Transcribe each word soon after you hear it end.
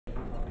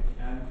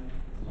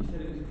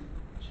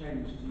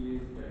changed 2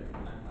 years ago,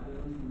 and I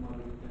don't understand why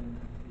we would then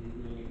have to be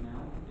agreeing it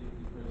now if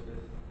the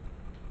process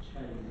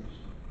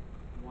changed.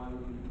 Why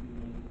would we be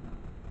making that?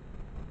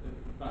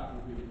 Back to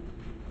the previous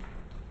procedure.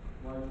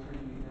 Why are we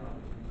changing it now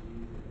if it's 2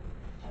 years ago?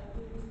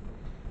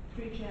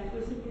 Through Chair,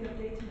 we're simply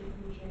updating it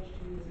from the change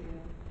 2 years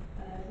ago.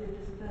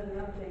 There's a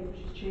further update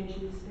which is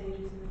changing the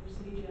stages of the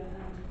procedure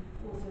and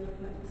also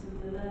reflecting some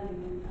of the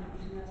learning and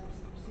aspects of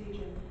the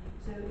procedure.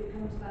 So it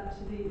comes back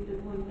to the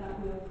point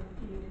that we're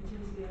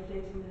continuously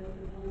updating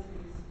the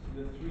policies.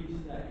 So the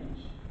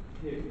 3-stage,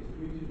 here it's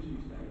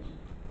 3-2 stage,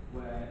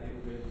 where it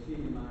will go to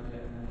senior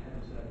manager and then head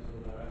of service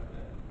or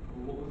director.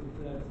 Well, what was the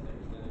 3rd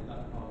stage then? Is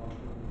that part of our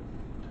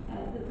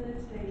process? The 3rd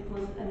stage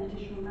was an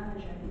additional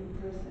manager in the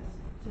process.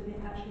 So they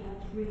actually had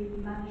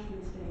 3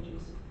 management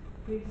stages.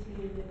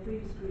 Previously, in the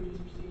previous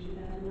grievance procedure,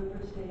 they had a number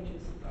of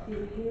stages.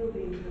 The appeal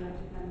being to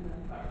elected member.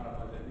 That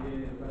clarifies it.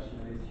 The question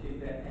is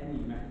there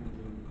any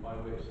mechanism by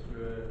which,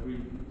 through a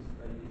grievance,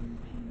 they can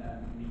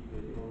meet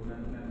with, or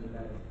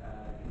member-led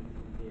can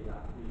hear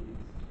that grievance?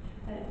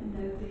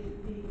 No, it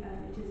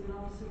is an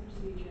officer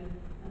procedure,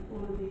 and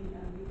all of the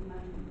people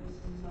management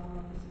processes are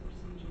officer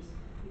procedures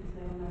because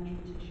they are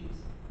management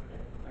issues.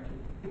 Okay, thank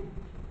you.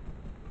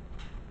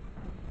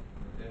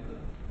 Okay,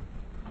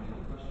 any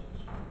other questions?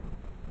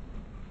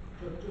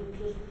 Just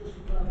to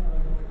clarify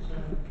what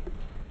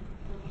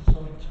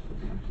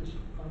just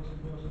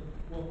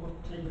what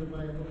taking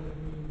away and what it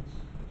means.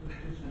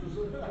 I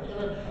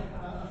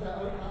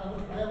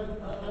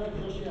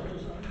haven't just yet.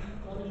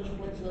 Let me just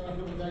point to the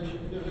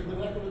recommendation. The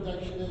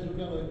recommendation is we're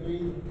going to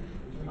agree.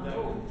 I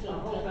hope that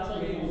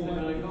means they're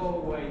going to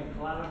go away,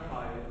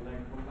 clarify it, and then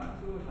come back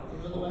to us.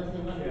 Otherwise,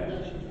 the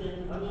recommendation's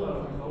being that's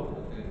what I'm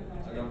told. Okay,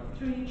 hang on.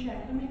 Through your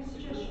check, can I make a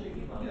suggestion?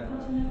 You've got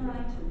another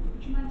item.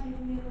 Would you mind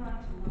taking the other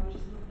item while we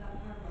just look at that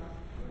paragraph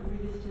and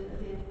revisit it at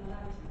the end of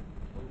that item?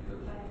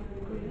 Thank you for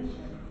agreement.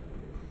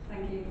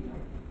 Thank you.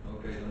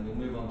 Okay, then we'll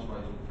move on to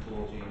item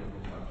 14 and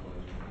come back to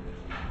item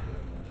 13 for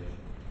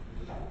recommendation.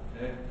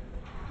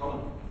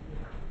 Colin.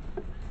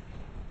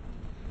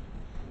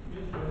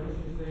 Yes, this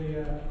is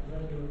the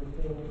regular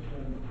report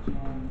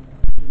on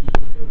use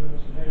of cover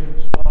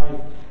surveillance by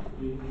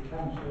the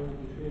Council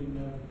between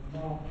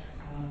March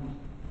and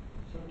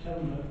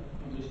September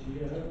of this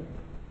year.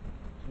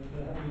 So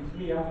there have been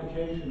 3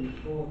 applications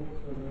for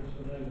cover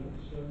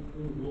surveillance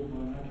approval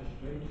by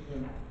magistrates.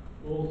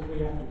 All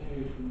 3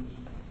 applications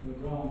were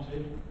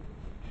granted.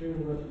 2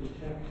 were to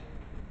detect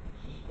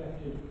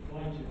suspected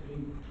fly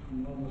tipping, and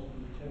 1 was to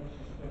detect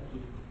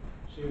suspected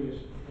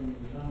serious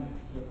criminal damage.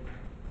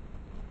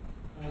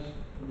 As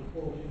the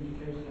report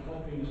indicates, there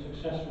has been a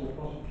successful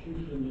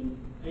prosecution in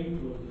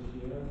April of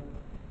this year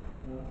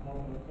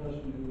of a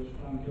person who was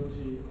found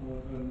guilty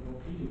of,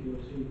 or pleaded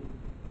guilty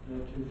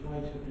to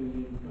fly tipping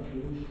in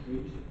Buckaloo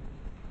Street.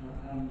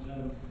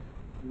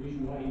 The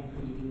reason why he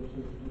pleaded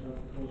guilty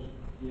was because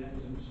the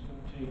evidence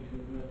obtained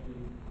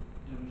covertly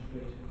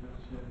demonstrated that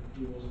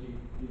he was the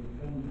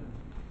offender.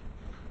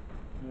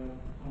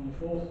 On the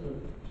 4th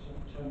of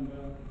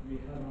September, we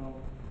had our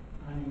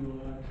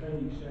annual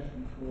training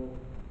session for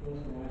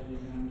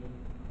authorising and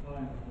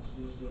applying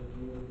officers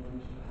delivered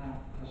by Mr.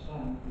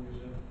 Hassan, who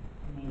is a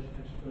most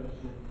expert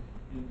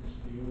in this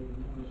field, and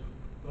that was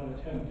well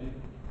attended.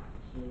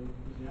 So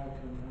with the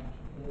outcome that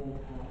all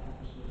our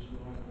officers who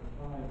either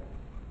apply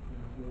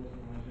for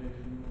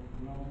authorisation or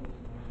grant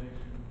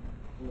authorisation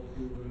or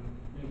who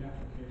make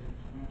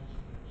applications to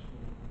magistrates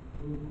for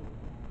approval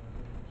of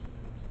their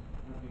surveillance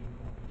have been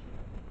properly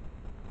trained.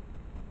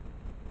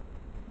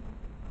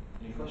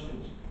 Any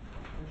questions?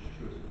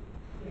 Sure.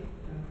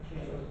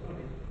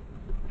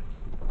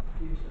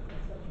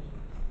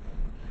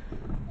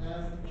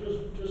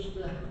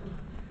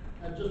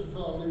 Just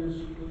before I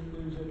lose it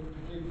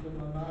completely from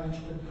my mind,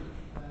 from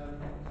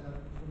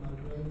my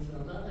brain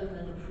cells. In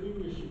a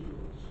previous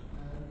report,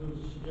 there was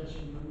a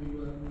suggestion that we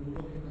were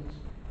looking at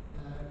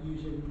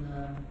using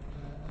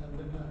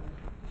Rimmer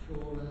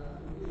for was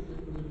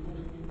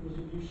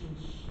a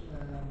nuisance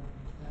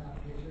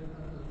application. I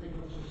think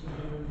officers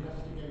are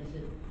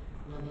investigating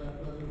whether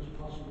it was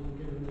possible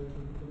given the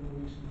more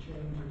recent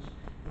changes.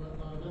 But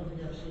I don't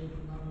think I've seen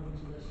from that moment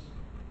to this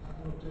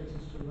an update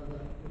as to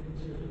whether we can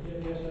see it.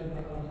 Yes, I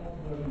have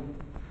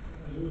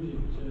alluded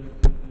to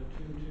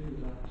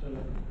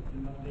that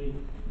in that the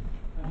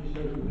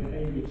antisocial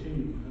behaviour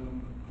team,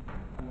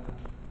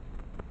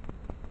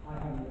 I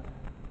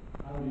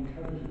would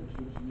encourage them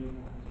to make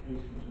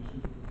applications and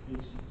suitable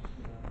cases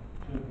to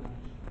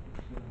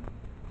magistrates.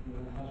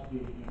 There has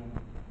been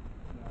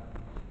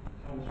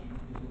harassment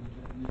within the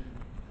definition.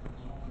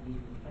 That's not a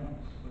legal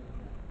offence.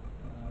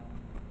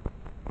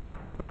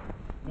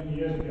 Many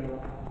years ago,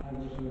 I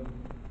was a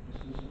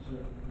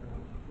solicitor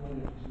for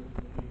the